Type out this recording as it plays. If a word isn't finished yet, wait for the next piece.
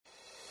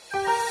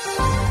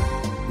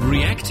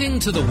Reacting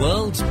to the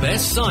world's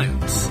best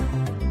science.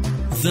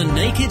 The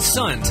Naked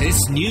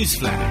Scientist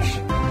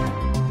Newsflash.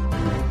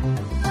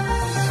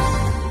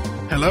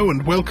 Hello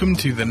and welcome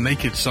to the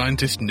Naked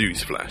Scientist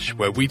Newsflash,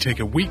 where we take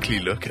a weekly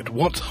look at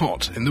what's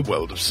hot in the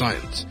world of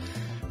science.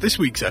 This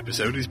week's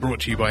episode is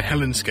brought to you by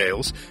Helen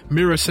Scales,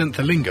 Mira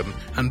Senthilingam,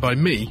 and by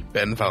me,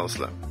 Ben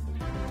Valsler.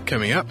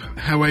 Coming up,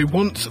 how a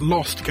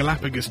once-lost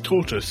Galapagos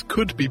tortoise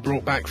could be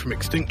brought back from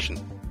extinction.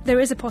 There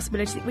is a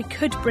possibility that we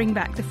could bring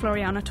back the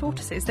Floriana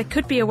tortoises. There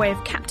could be a way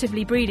of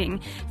captively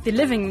breeding the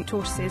living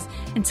tortoises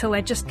until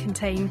they just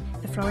contain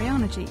the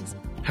Floriana genes.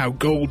 How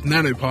gold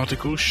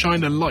nanoparticles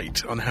shine a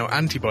light on how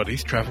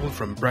antibodies travel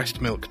from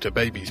breast milk to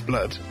baby's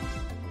blood.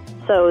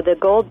 So the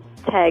gold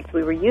tags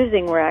we were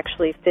using were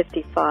actually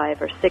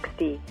 55 or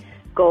 60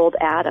 gold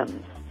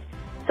atoms.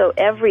 So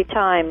every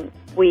time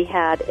we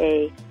had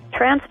a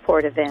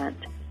transport event,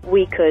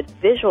 we could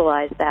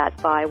visualize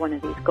that by one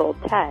of these gold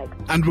tags.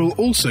 And we'll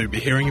also be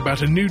hearing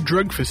about a new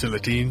drug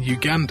facility in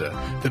Uganda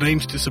that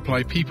aims to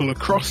supply people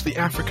across the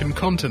African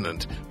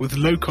continent with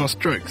low-cost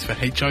drugs for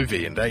HIV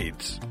and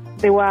AIDS.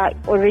 They were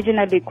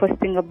originally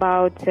costing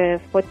about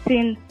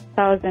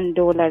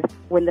 $14,000.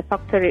 When the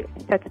factory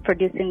starts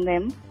producing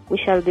them, we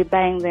shall be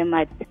buying them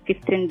at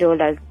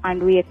 $15,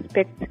 and we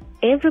expect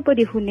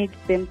everybody who needs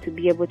them to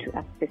be able to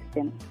access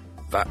them.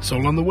 That's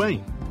all on the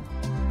way.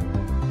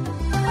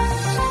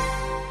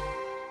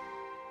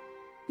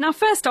 Now,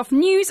 first off,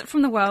 news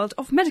from the world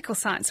of medical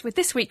science, with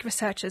this week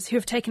researchers who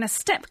have taken a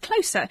step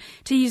closer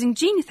to using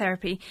gene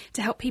therapy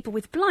to help people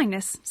with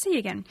blindness see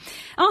again.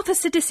 Arthur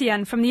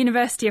Sidisian from the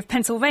University of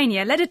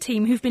Pennsylvania led a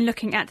team who've been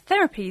looking at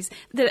therapies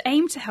that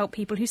aim to help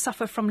people who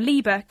suffer from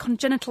Leber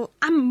congenital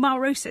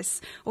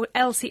amaurosis, or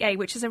LCA,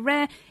 which is a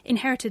rare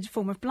inherited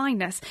form of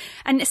blindness.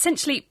 And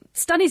essentially,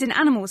 studies in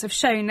animals have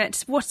shown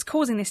that what's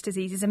causing this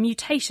disease is a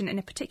mutation in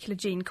a particular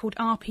gene called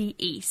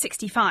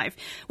RPE65,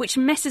 which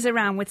messes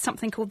around with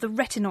something called the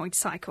retinoid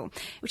cycle,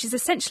 which is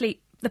essentially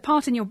the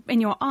part in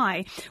your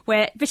eye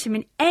where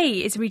vitamin A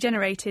is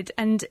regenerated,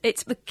 and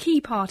it's the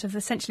key part of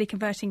essentially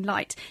converting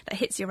light that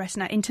hits your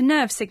retina into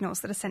nerve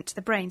signals that are sent to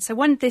the brain. So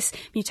when this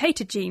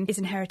mutated gene is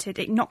inherited,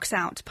 it knocks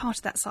out part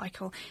of that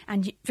cycle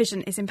and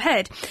vision is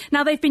impaired.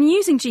 Now, they've been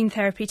using gene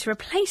therapy to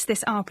replace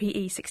this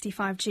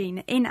RPE65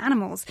 gene in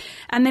animals,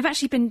 and they've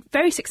actually been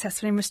very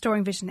successful in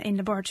restoring vision in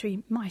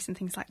laboratory mice and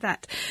things like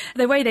that.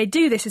 The way they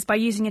do this is by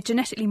using a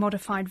genetically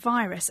modified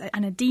virus,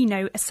 an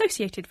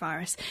adeno-associated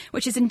virus,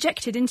 which is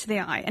injected into the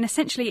eye, and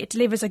essentially it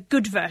delivers a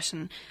good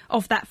version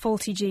of that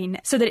faulty gene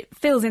so that it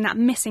fills in that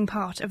missing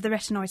part of the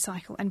retinoid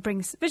cycle and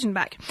brings vision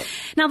back.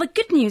 Now, the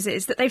good news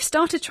is that they've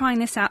started trying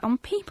this out on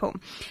people.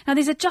 Now,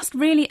 these are just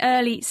really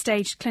early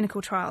stage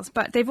clinical trials,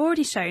 but they've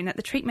already shown that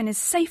the treatment is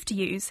safe to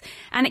use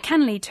and it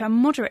can lead to a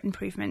moderate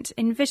improvement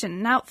in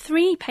vision. Now,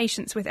 3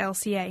 patients with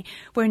LCA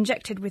were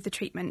injected with the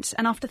treatment,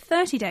 and after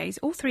 30 days,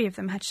 all 3 of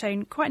them had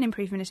shown quite an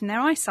improvement in their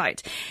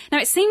eyesight. Now,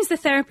 it seems the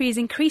therapy is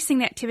increasing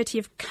the activity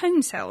of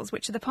cone cells,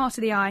 which are the part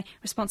of the eye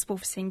responsible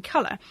for seeing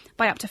colour,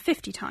 by up to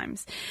 50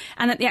 times,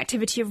 and that the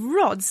activity of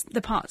rods, the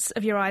parts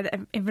of your eye that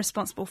are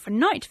responsible for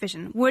night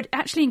vision, would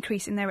actually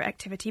increase in their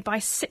activity by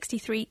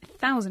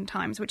 63,000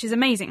 times, which is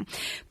amazing.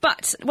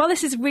 But while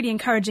this is really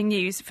encouraging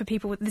news for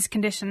people with this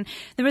condition,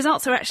 the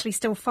results are actually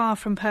still far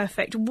from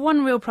perfect.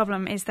 One real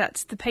problem is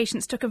that the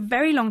patients took a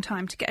very long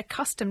time to get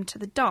accustomed to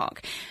the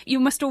dark. You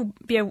must all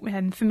be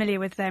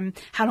familiar with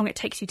how long it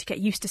takes you to get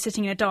used to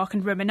sitting in a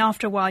darkened room, and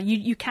after a while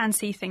you can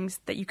see things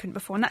that you couldn't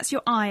before, and that's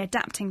your eye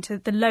adapting to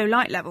the low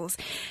light levels.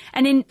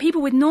 And in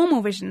people with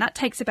normal vision, that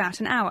takes about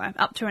an hour,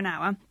 up to an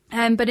hour.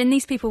 But in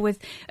these people with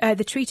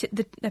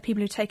the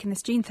people who've taken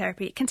this gene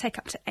therapy, it can take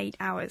up to 8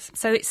 hours.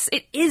 So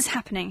it is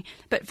happening,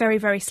 but very,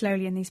 very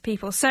slowly in these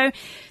people. So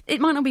it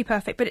might not be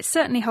perfect, but it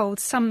certainly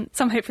holds some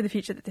hope for the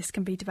future that this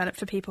can be developed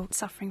for people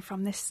suffering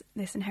from this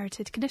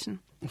inherited condition.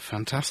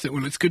 Fantastic.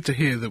 Well, it's good to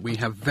hear that we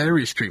have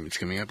various treatments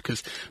coming up,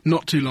 because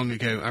not too long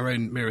ago, our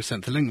own Mira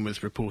Senthilingam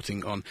was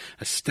reporting on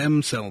a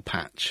stem cell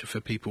patch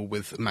for people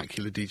with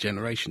macular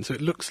degeneration. So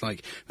it looks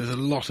like there's a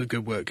lot of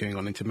good work going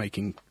on into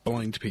making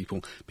blind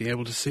people be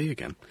able to see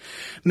again.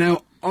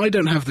 Now, I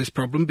don't have this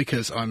problem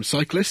because I'm a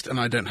cyclist and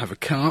I don't have a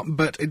car,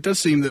 but it does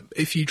seem that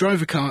if you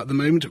drive a car at the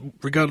moment,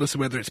 regardless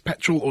of whether it's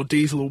petrol or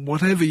diesel or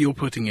whatever you're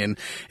putting in,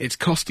 it's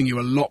costing you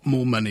a lot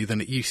more money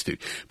than it used to.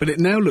 But it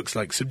now looks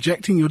like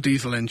subjecting your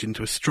diesel engine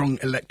to a strong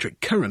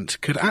electric current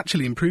could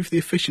actually improve the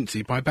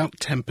efficiency by about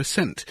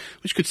 10%,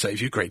 which could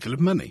save you a great deal of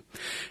money.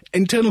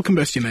 Internal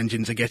combustion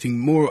engines are getting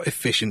more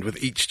efficient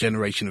with each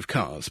generation of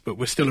cars, but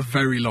we're still a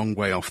very long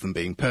way off them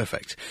being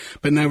perfect.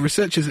 But now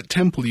researchers at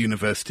Temple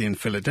University in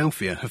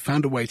Philadelphia have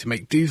found a way to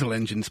make diesel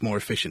engines more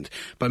efficient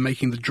by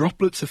making the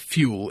droplets of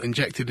fuel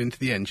injected into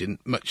the engine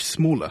much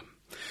smaller.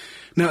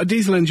 Now, a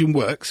diesel engine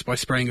works by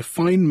spraying a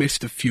fine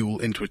mist of fuel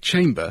into a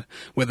chamber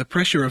where the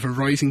pressure of a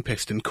rising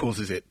piston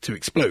causes it to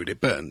explode. It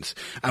burns.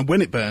 And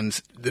when it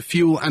burns, the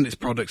fuel and its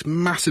products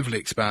massively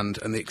expand,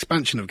 and the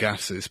expansion of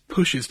gases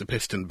pushes the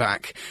piston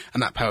back,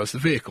 and that powers the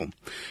vehicle.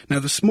 Now,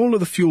 the smaller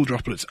the fuel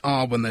droplets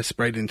are when they're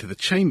sprayed into the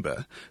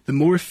chamber, the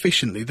more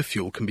efficiently the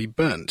fuel can be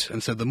burnt,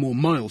 and so the more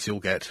miles you'll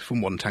get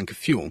from one tank of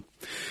fuel.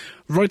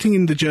 Writing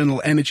in the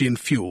journal Energy and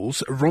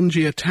Fuels,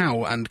 Ronjia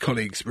Tao and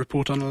colleagues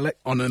report on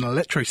an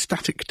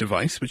electrostatic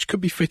device which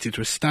could be fitted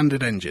to a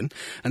standard engine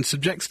and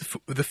subjects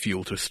the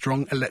fuel to a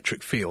strong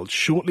electric field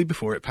shortly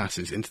before it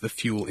passes into the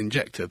fuel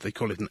injector. They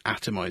call it an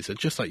atomizer,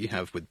 just like you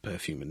have with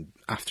perfume and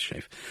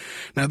aftershave.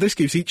 Now, this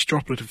gives each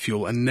droplet of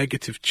fuel a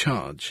negative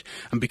charge,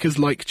 and because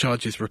like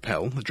charges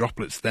repel, the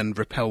droplets then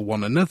repel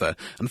one another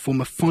and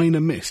form a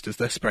finer mist as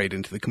they're sprayed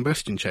into the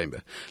combustion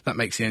chamber. That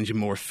makes the engine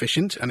more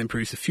efficient and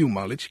improves the fuel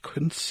mileage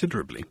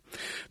considerably.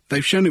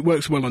 They've shown it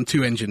works well on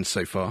 2 engines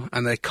so far,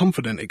 and they're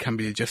confident it can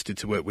be adjusted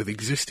to work with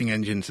existing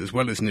engines as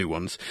well as new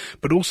ones,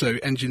 but also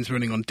engines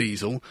running on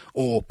diesel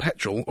or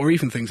petrol, or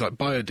even things like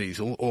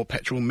biodiesel or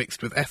petrol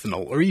mixed with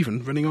ethanol, or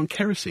even running on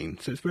kerosene.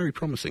 So it's very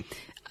promising.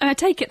 I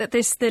take it that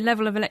the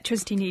level of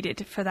electricity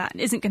needed for that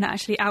isn't going to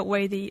actually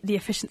outweigh the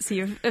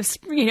efficiency of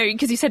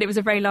because you said it was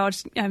a very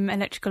large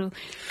electrical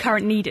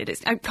current needed.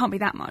 It can't be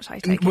that much, I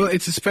take it. Well,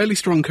 it's a fairly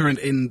strong current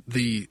in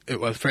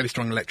a fairly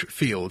strong electric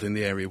field in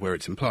the area where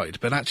it's implied,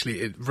 but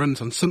actually it runs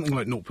on something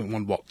like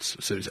 0.1 watts,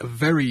 so it's a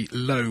very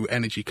low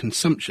energy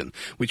consumption,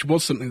 which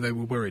was something they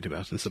were worried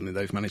about and something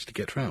they've managed to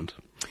get round.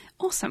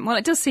 Awesome. Well,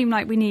 it does seem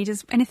like we need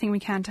anything we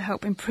can to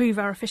help improve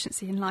our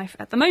efficiency in life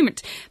at the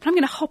moment. But I'm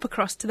going to hop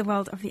across to the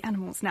world of the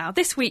animals now.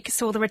 This week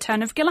saw the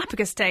return of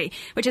Galapagos Day,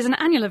 which is an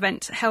annual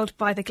event held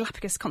by the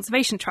Galapagos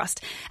Conservation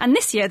Trust. And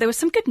this year there was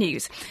some good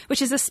news,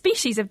 which is a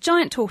species of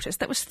giant tortoise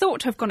that was thought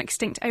to have gone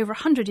extinct over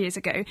 100 years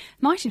ago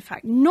might in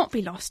fact not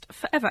be lost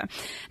forever.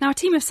 Now, a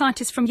team of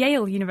scientists from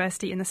Yale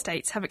University in the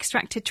States have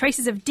extracted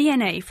traces of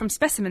DNA from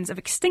specimens of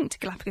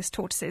extinct Galapagos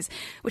tortoises,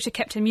 which are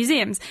kept in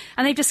museums.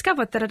 And they've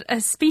discovered that a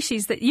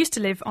species that used to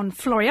live on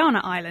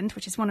Floriana Island,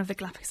 which is one of the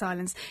Galapagos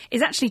Islands,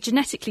 is actually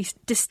genetically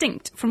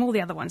distinct from all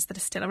the other ones that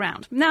are still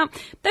around. Now,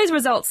 those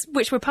results,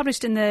 which were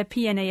published in the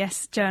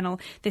PNAS journal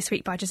this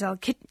week by Giselle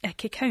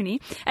Ciccone,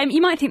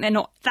 you might think they're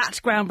not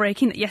that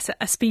groundbreaking, that yes,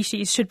 a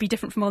species should be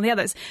different from all the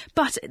others,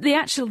 but the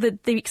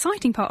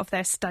exciting part of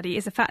their study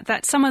is the fact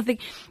that some of the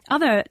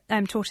other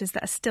tortoises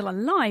that are still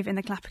alive in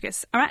the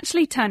Galapagos are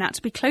actually turn out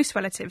to be close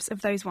relatives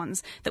of those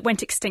ones that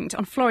went extinct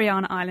on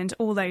Floriana Island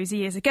all those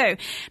years ago.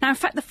 Now, in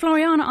fact, the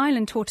Floriana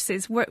Island tortoises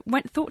were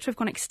thought to have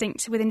gone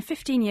extinct within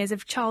 15 years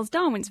of Charles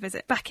Darwin's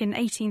visit back in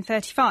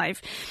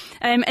 1835.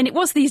 And it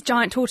was these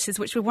giant tortoises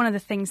which were one of the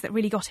things that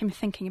really got him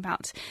thinking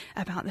about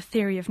the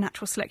theory of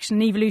natural selection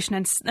and evolution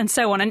and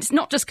so on. And it's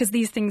not just because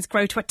these things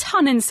grow to a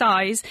ton in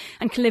size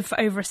and can live for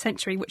over a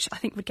century, which I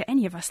think would get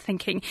any of us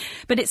thinking,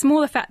 but it's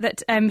more the fact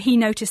that he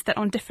noticed that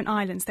on different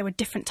islands there were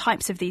different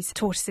types of these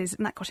tortoises,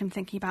 and that got him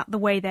thinking about the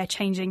way they're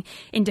changing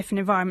in different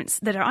environments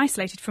that are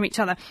isolated from each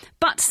other.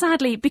 But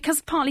sadly,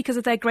 partly because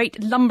of their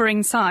great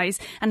lumbering size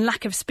and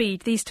lack of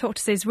speed, these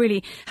tortoises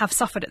really have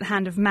suffered at the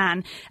hand of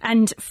man,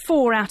 and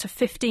 4 out of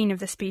 15 of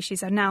the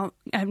species are now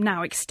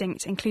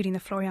extinct, including the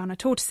Floriana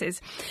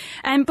tortoises.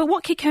 But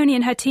what Ciccone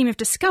and her team have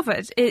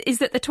discovered is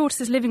that the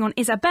tortoises living on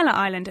Isabella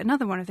Island,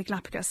 another one of the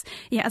Galapagos,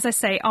 as I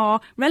say,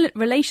 are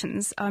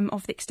relations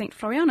of the extinct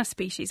Floriana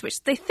species,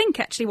 which they think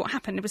actually what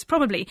happened, it was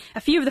probably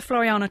a few of the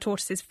Floriana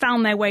tortoises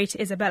found their way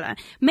to Isabella,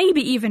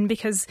 maybe even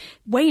because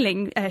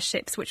whaling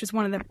ships, which was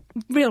one of the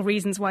real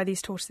reasons why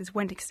these tortoises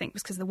went extinct,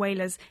 was because the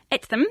whalers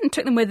ate them and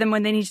took them with them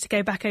when they needed to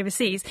go back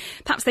overseas.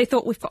 Perhaps they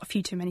thought, we've got a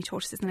few too many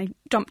tortoises, and they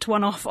dumped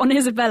one off on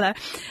Isabella.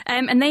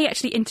 And they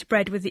actually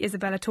interbred with the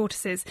Isabella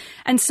tortoises.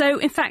 And so,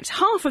 in fact,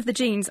 half of the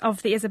genes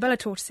of the Isabella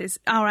tortoises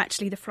are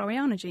actually the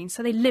Floriana genes,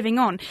 so they're living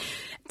on.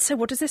 So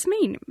what does this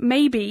mean?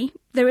 Maybe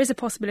there is a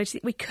possibility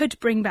that we could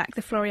bring back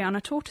the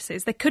Floriana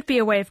tortoises. There could be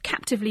a way of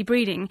captively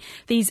breeding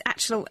the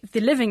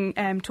living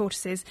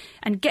tortoises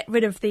and get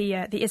rid of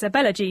the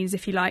Isabella genes,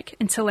 if you like,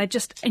 until they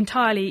just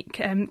entirely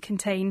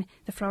contain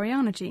the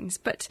Floriana genes.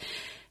 But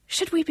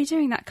should we be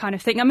doing that kind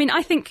of thing? I mean,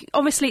 I think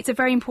obviously it's a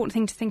very important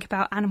thing to think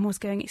about animals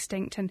going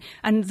extinct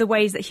and the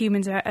ways that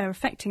humans are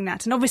affecting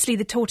that. And obviously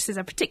the tortoises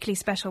are particularly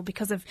special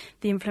because of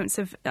the influence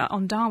of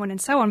on Darwin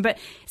and so on. But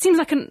it seems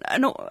like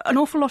an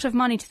awful lot of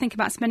money to think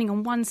about spending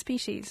on one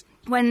species,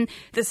 when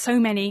there's so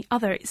many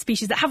other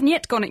species that haven't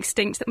yet gone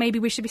extinct that maybe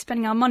we should be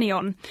spending our money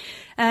on.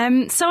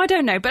 So I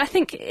don't know, but I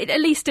think at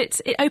least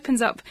it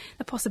opens up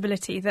the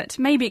possibility that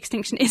maybe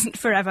extinction isn't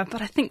forever,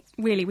 but I think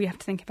really we have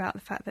to think about the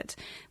fact that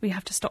we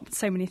have to stop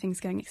so many things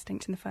going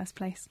extinct in the first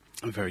place.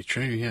 Very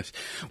true, yes.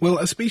 Well,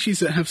 a species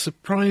that have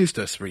surprised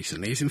us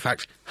recently is in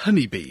fact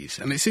honeybees,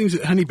 and it seems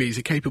that honeybees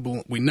are capable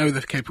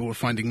of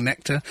finding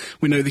nectar.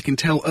 We know they can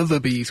tell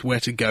other bees where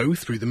to go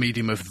through the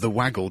medium of the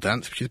waggle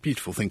dance, which is a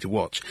beautiful thing to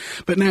watch.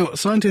 But now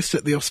scientists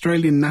at the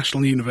Australian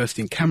National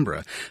University in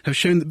Canberra have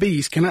shown that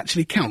bees can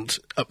actually count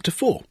up to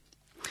 4.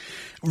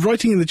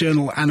 Writing in the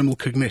journal Animal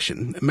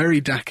Cognition, Mary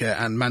Dacker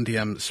and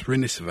Mandyam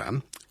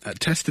Srinivasan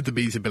tested the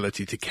bees'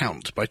 ability to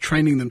count by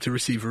training them to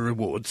receive a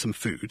reward, some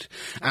food,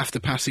 after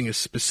passing a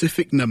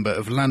specific number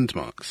of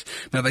landmarks.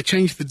 Now, they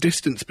changed the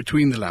distance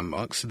between the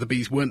landmarks, so the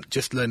bees weren't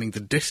just learning the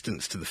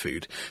distance to the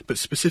food, but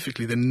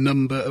specifically the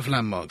number of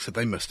landmarks that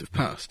they must have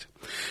passed.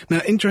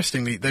 Now,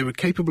 interestingly, they were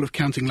capable of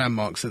counting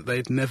landmarks that they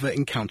had never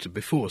encountered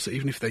before, so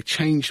even if they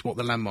changed what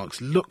the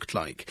landmarks looked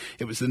like,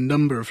 it was the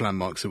number of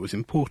landmarks that was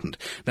important.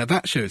 Now,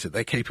 that shows that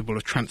they're capable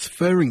of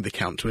transferring the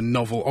count to a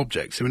novel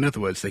object, so in other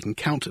words, they can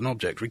count an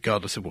object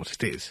regardless of what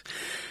it is.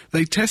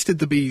 They tested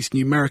the bees'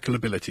 numerical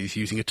abilities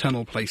using a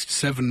tunnel placed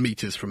 7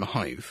 metres from a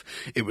hive.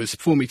 It was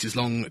 4 metres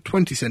long,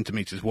 20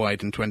 centimetres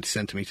wide and 20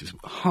 centimetres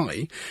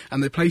high,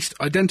 and they placed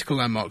identical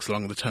landmarks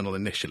along the tunnel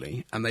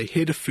initially, and they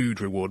hid a food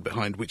reward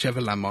behind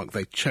whichever landmark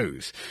they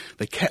chose.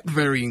 They kept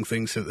varying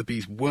things so that the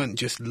bees weren't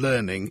just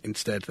learning,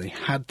 instead they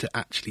had to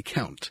actually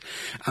count.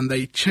 And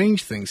they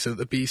changed things so that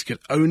the bees could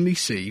only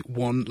see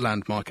one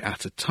landmark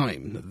at a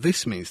time.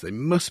 This means they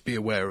must be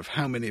aware of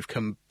how many have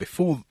come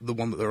before the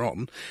one that they're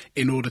on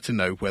in order to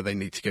know where they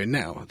need to go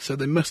now. So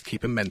they must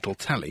keep a mental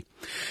tally.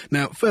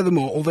 Now,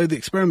 furthermore, although the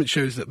experiment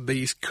shows that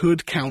bees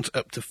could count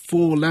up to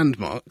 4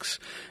 landmarks,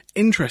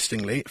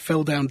 interestingly, it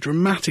fell down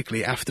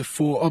dramatically after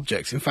 4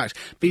 objects. In fact,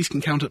 bees can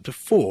count up to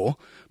 4,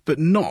 but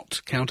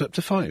not count up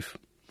to 5.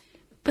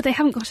 But they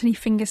haven't got any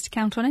fingers to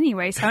count on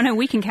anyway, so I know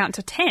we can count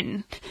to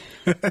 10.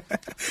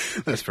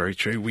 That's very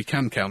true. We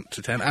can count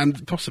to 10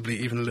 and possibly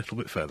even a little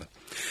bit further.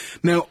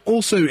 Now,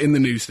 also in the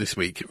news this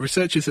week,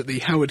 researchers at the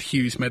Howard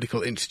Hughes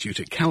Medical Institute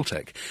at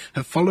Caltech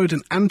have followed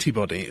an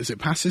antibody as it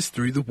passes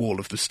through the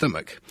wall of the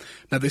stomach.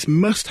 Now, this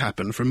must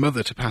happen for a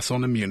mother to pass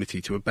on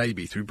immunity to a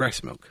baby through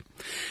breast milk.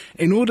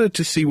 In order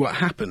to see what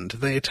happened,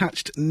 they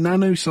attached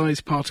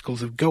nano-sized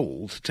particles of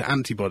gold to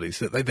antibodies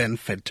that they then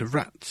fed to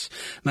rats.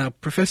 Now,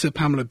 Professor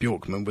Pamela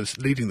Bjorkman was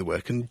leading the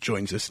work and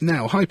joins us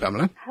now. Hi,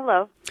 Pamela.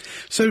 Hello.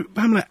 So,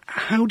 Pamela,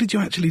 how did you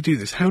actually do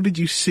this? How did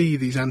you see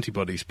these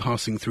antibodies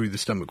passing through the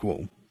stomach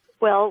wall?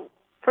 Well,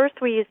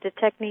 first we used a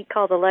technique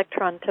called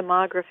electron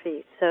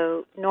tomography.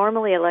 So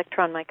normally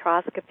electron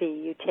microscopy,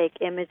 you take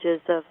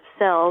images of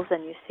cells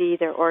and you see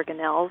their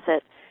organelles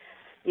that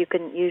you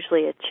can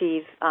usually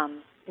achieve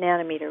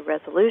nanometer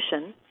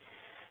resolution.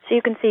 So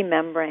you can see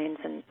membranes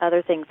and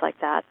other things like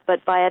that.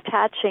 But by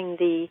attaching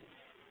the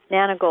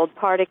nanogold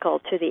particle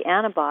to the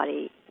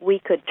antibody, we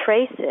could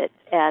trace it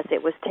as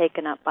it was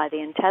taken up by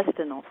the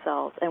intestinal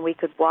cells, and we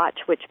could watch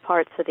which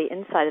parts of the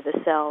inside of the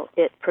cell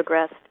it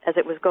progressed as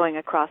it was going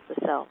across the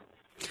cell.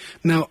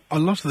 Now, a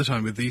lot of the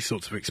time with these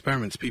sorts of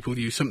experiments, people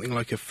use something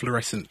like a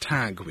fluorescent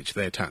tag which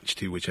they attach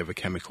to whichever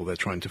chemical they're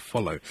trying to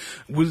follow.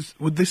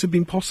 Would this have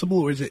been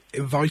possible, or is it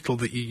vital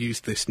that you use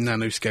this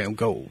nanoscale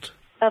gold?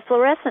 A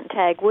fluorescent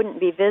tag wouldn't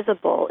be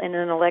visible in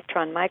an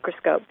electron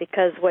microscope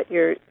because what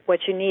you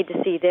need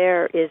to see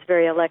there is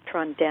very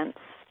electron-dense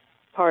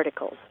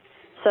particles.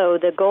 So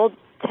the gold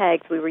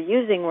tags we were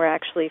using were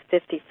actually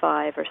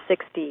 55 or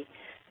 60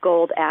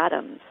 gold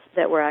atoms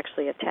that were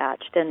actually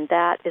attached, and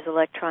that is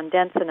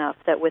electron-dense enough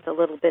that with a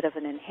little bit of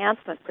an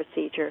enhancement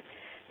procedure,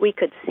 we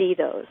could see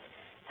those.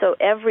 So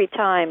every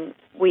time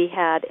we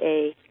had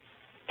a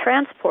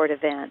transport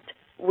event,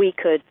 we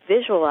could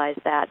visualize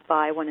that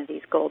by one of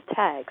these gold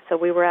tags. So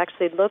we were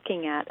actually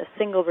looking at a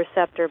single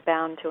receptor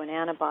bound to an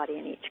antibody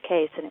in each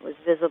case, and it was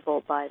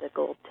visible by the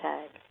gold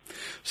tag.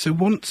 So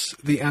once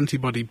the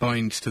antibody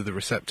binds to the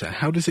receptor,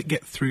 how does it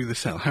get through the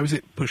cell? How is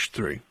it pushed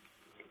through?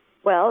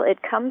 Well, it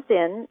comes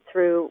in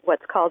through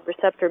what's called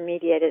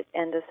receptor-mediated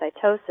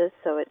endocytosis,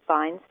 so it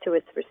binds to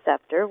its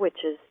receptor, which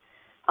is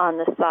on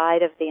the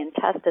side of the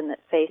intestine that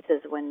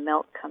faces when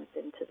milk comes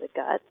into the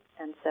gut,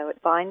 and so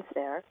it binds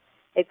there.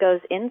 It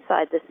goes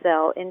inside the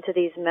cell into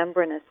these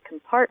membranous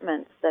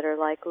compartments that are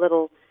like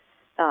little,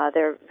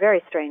 they're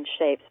very strange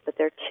shapes, but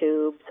they're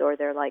tubes or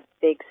they're like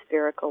big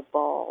spherical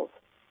balls.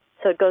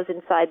 So it goes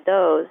inside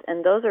those,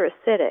 and those are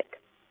acidic.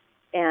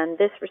 And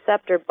this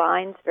receptor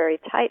binds very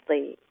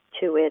tightly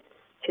to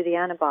the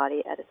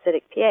antibody at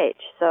acidic pH.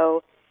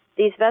 So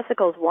these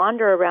vesicles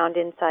wander around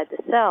inside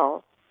the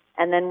cell,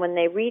 and then when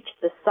they reach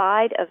the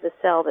side of the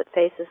cell that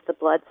faces the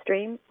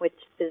bloodstream, which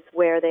is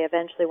where they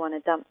eventually want to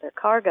dump their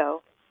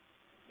cargo,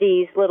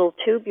 these little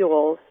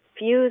tubules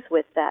fuse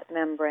with that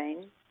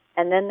membrane,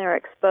 and then they're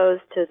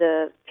exposed to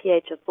the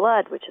pH of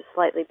blood, which is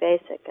slightly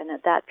basic, and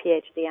at that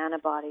pH the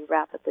antibody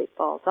rapidly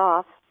falls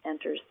off,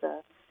 enters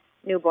the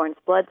newborn's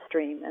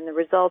bloodstream, and the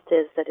result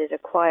is that it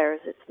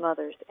acquires its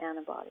mother's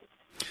antibodies.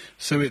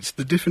 So it's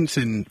the difference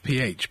in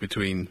pH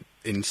between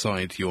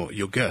inside your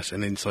gut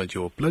and inside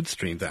your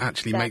bloodstream that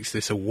actually makes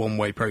this a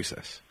one-way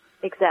process?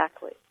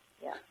 Exactly.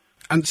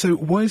 And so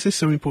why is this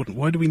so important?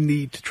 Why do we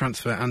need to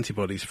transfer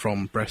antibodies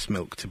from breast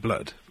milk to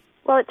blood?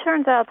 Well, it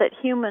turns out that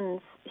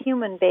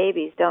human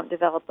babies don't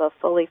develop a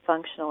fully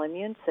functional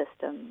immune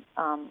system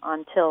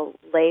until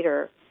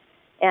later,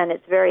 and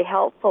it's very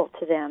helpful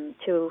to them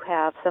to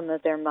have some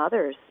of their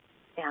mother's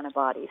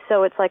antibodies.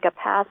 So it's like a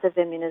passive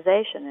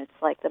immunization. It's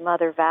like the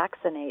mother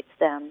vaccinates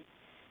them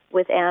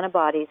with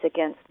antibodies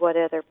against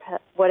whatever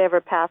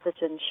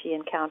pathogen she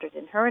encountered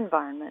in her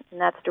environment, and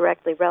that's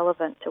directly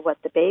relevant to what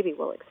the baby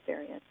will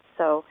experience.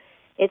 So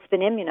it's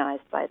been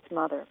immunized by its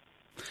mother.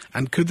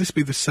 And could this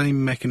be the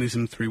same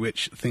mechanism through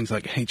which things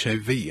like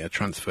HIV are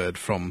transferred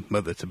from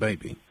mother to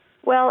baby?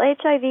 Well,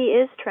 HIV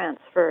is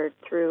transferred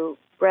through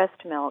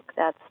breast milk,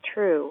 that's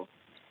true.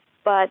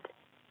 But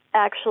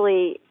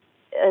actually,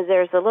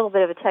 there's a little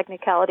bit of a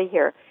technicality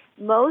here.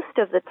 Most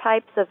of the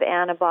types of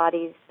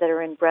antibodies that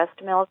are in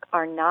breast milk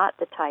are not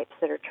the types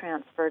that are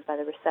transferred by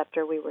the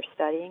receptor we were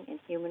studying in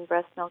human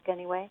breast milk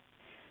anyway.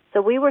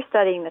 So we were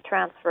studying the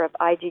transfer of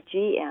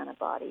IgG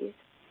antibodies,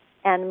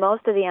 and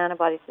most of the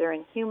antibodies that are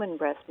in human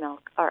breast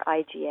milk are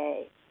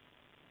IgA.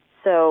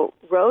 So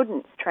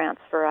rodents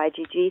transfer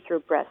IgG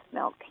through breast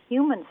milk.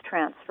 Humans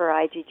transfer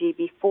IgG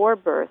before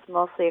birth,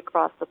 mostly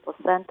across the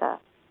placenta.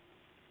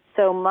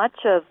 So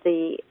much of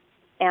the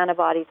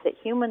antibodies that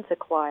humans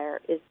acquire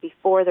is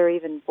before they're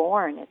even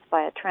born. It's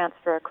by a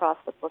transfer across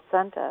the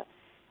placenta.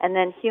 And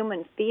then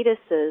human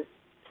fetuses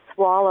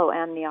swallow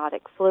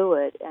amniotic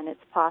fluid, and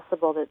it's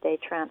possible that they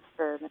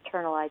transfer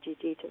maternal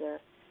IgG to their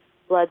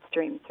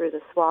bloodstream through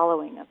the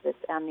swallowing of this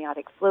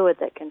amniotic fluid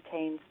that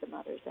contains the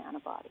mother's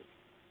antibodies.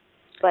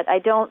 But I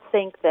don't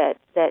think that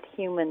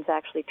humans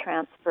actually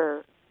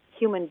transfer,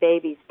 human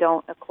babies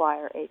don't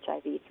acquire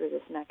HIV through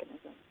this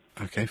mechanism.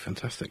 Okay,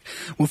 fantastic.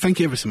 Well, thank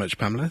you ever so much,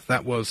 Pamela.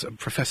 That was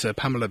Professor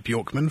Pamela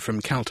Bjorkman from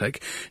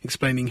Caltech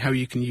explaining how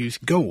you can use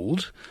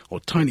gold, or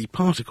tiny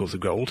particles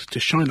of gold,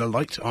 to shine a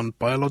light on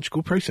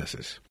biological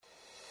processes.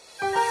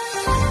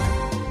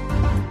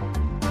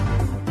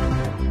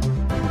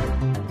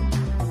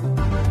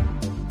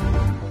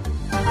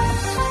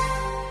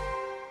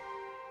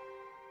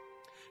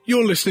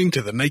 You're listening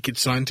to the Naked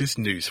Scientist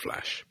News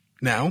Flash.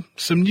 Now,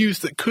 some news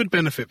that could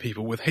benefit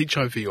people with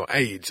HIV or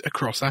AIDS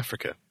across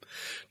Africa.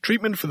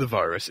 Treatment for the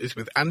virus is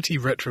with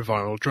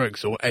antiretroviral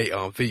drugs, or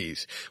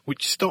ARVs,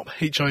 which stop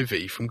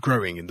HIV from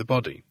growing in the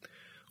body.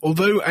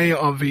 Although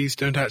ARVs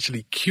don't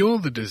actually cure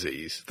the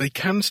disease, they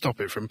can stop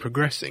it from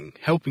progressing,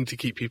 helping to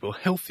keep people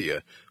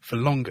healthier for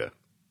longer.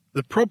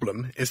 The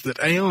problem is that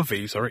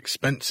ARVs are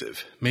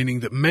expensive, meaning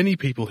that many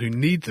people who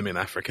need them in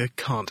Africa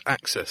can't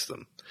access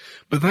them.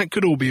 But that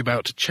could all be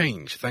about to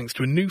change thanks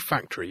to a new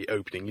factory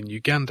opening in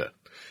Uganda.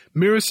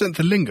 Mira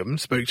Senthalingam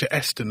spoke to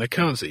Esther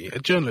Nakazi, a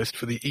journalist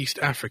for the East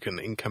African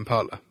in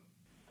Kampala.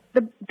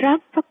 The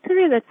drug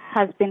factory that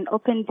has been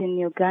opened in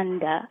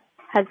Uganda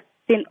has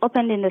been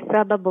opened in the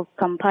suburb of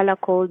Kampala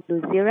called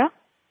Luzira,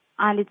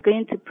 and it's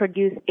going to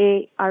produce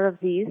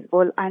ARVs,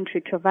 or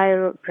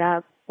antiretroviral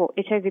drugs, for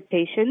HIV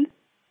patients.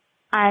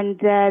 And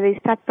they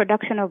start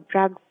production of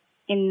drugs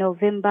in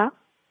November.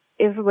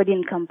 Everybody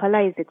in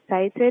Kampala is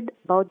excited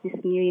about this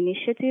new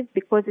initiative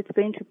because it's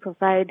going to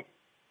provide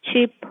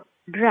cheap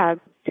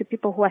drugs to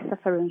people who are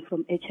suffering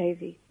from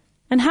HIV.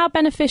 And how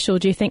beneficial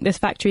do you think this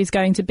factory is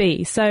going to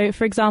be? So,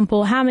 for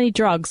example, how many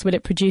drugs will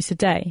it produce a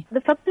day?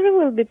 The factory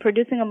will be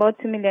producing about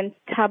 2 million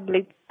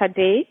tablets per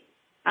day,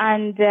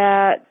 and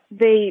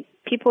the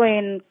people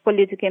in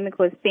Quality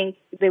Chemicals think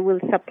they will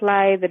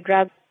supply the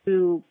drugs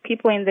to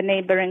people in the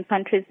neighboring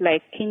countries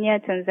like Kenya,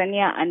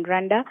 Tanzania, and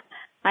Rwanda,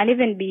 and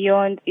even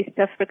beyond East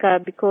Africa,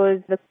 because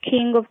the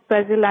King of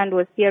Swaziland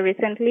was here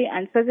recently,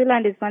 and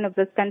Swaziland is one of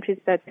those countries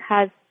that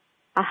has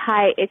a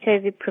high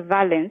HIV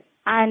prevalence,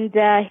 and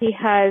he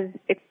has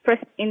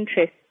expressed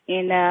interest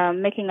in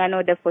making an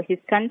order for his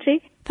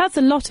country. That's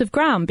a lot of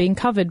ground being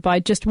covered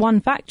by just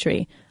one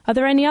factory. Are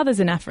there any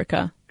others in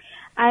Africa?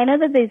 I know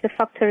that there is a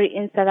factory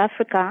in South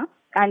Africa,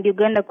 and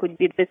Uganda could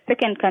be the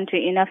second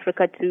country in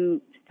Africa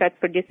to start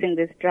producing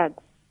these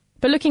drugs.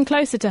 But looking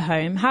closer to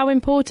home, how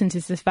important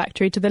is this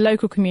factory to the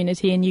local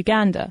community in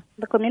Uganda?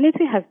 The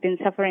community has been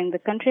suffering. The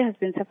country has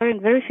been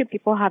suffering. Very few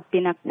people have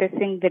been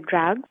accessing the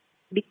drugs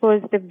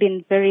because they've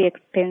been very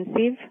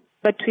expensive.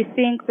 But we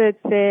think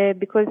that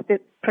because the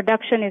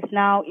production is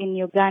now in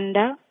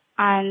Uganda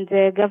and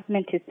the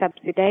government is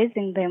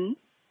subsidizing them,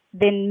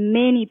 then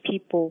many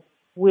people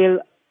will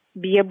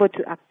be able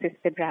to access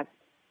the drugs.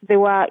 They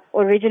were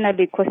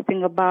originally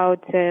costing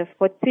about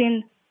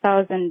 $14,000.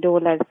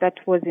 That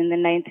was in the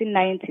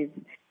 1990s,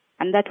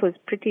 and that was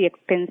pretty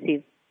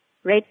expensive.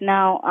 Right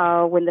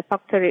now, when the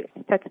factory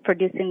starts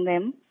producing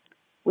them,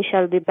 we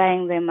shall be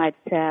buying them at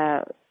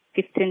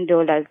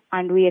 $15,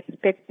 and we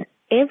expect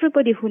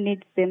everybody who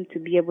needs them to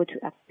be able to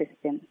access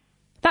them.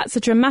 That's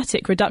a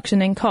dramatic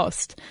reduction in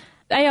cost.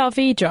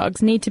 ARV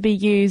drugs need to be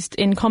used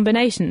in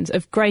combinations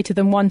of greater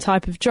than one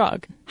type of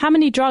drug. How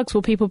many drugs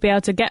will people be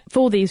able to get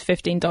for these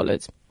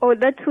 $15? Oh,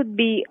 that would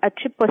be a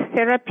triple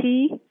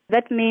therapy.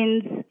 That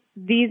means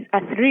these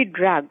are 3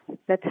 drugs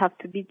that have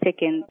to be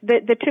taken.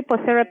 The triple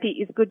therapy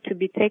is good to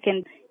be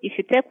taken. If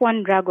you take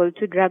 1 drug or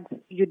 2 drugs,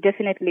 you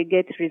definitely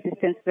get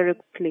resistance very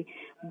quickly.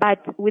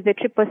 But with the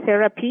triple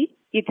therapy,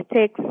 it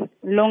takes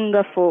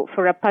longer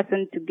for a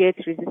person to get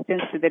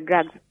resistance to the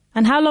drugs.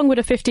 And how long would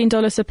a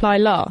 $15 supply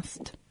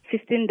last?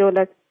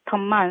 $15 per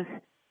month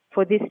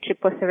for these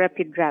triple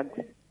therapy drugs.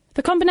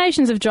 The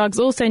combinations of drugs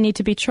also need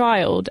to be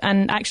trialled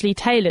and actually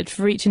tailored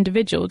for each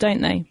individual,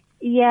 don't they?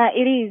 Yeah,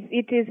 it is.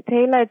 It is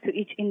tailored to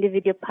each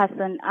individual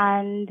person,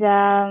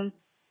 and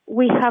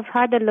we have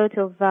had a lot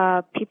of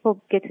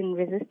people getting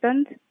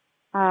resistant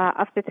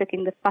after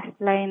taking the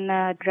first-line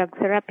drug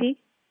therapy.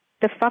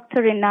 The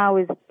factory now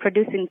is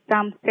producing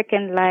some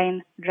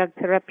second-line drug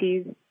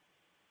therapies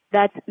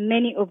that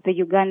many of the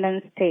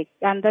Ugandans take,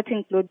 and that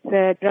includes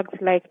drugs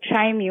like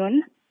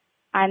Trimune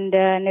and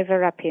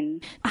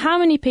Nevirapine. How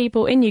many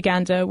people in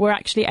Uganda were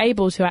actually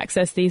able to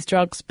access these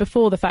drugs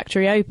before the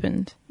factory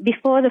opened?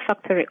 Before the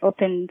factory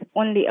opened,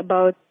 only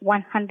about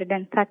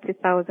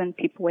 130,000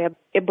 people were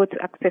able to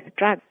access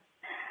drugs,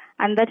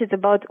 and that is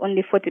about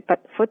only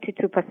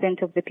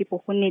 42% of the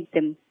people who need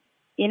them.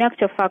 In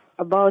actual fact,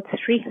 about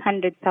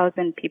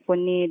 300,000 people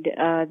need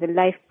the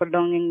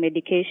life-prolonging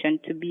medication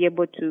to be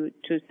able to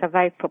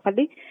survive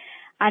properly.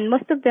 And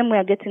most of them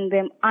were getting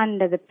them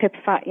under the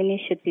PEPFAR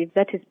initiative,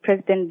 that is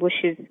President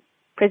Bush's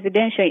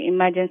Presidential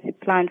Emergency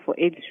Plan for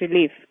AIDS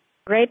Relief.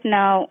 Right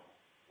now,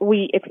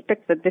 we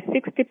expect that the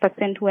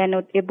 60% who are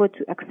not able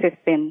to access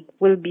them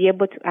will be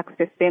able to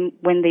access them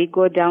when they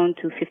go down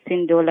to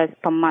 $15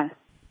 per month.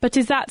 But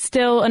is that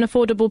still an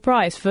affordable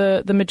price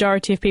for the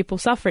majority of people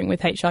suffering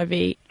with HIV?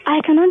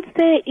 I cannot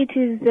say it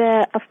is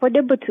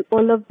affordable to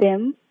all of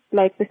them,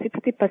 like the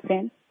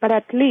 60%, but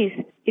at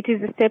least it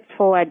is a step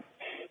forward.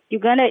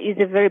 Uganda is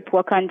a very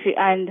poor country,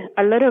 and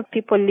a lot of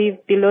people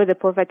live below the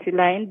poverty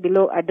line,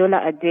 below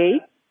 $1 a day.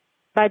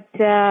 But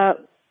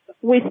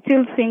we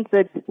still think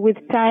that with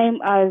time,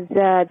 as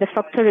the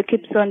factory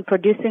keeps on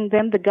producing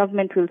them, the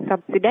government will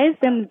subsidize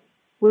them,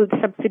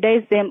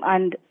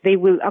 and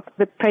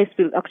the price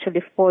will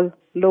actually fall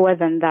lower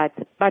than that.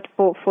 But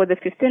for the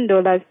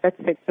 $15,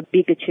 that's a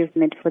big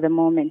achievement for the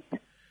moment.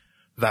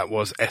 That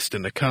was Esther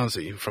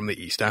Nakazi from the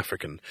East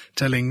African,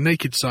 telling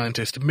Naked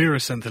Scientist Mira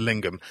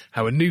Senthilingam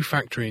how a new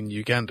factory in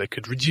Uganda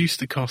could reduce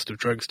the cost of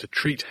drugs to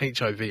treat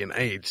HIV and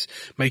AIDS,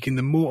 making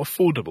them more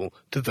affordable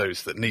to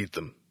those that need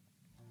them.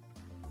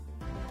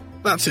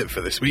 That's it for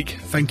this week.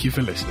 Thank you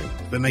for listening.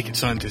 The Naked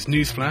Scientist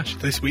Newsflash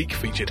this week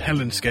featured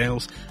Helen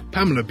Scales,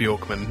 Pamela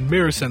Bjorkman,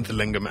 Mira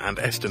Senthilingam and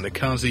Esther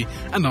Nakazi,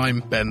 and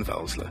I'm Ben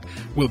Valsler.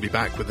 We'll be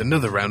back with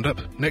another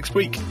roundup next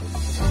week.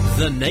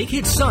 The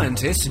Naked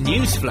Scientist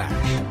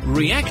Newsflash,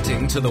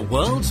 reacting to the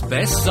world's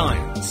best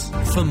science.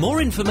 For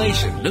more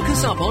information, look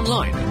us up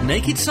online at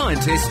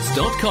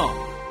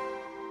nakedscientists.com.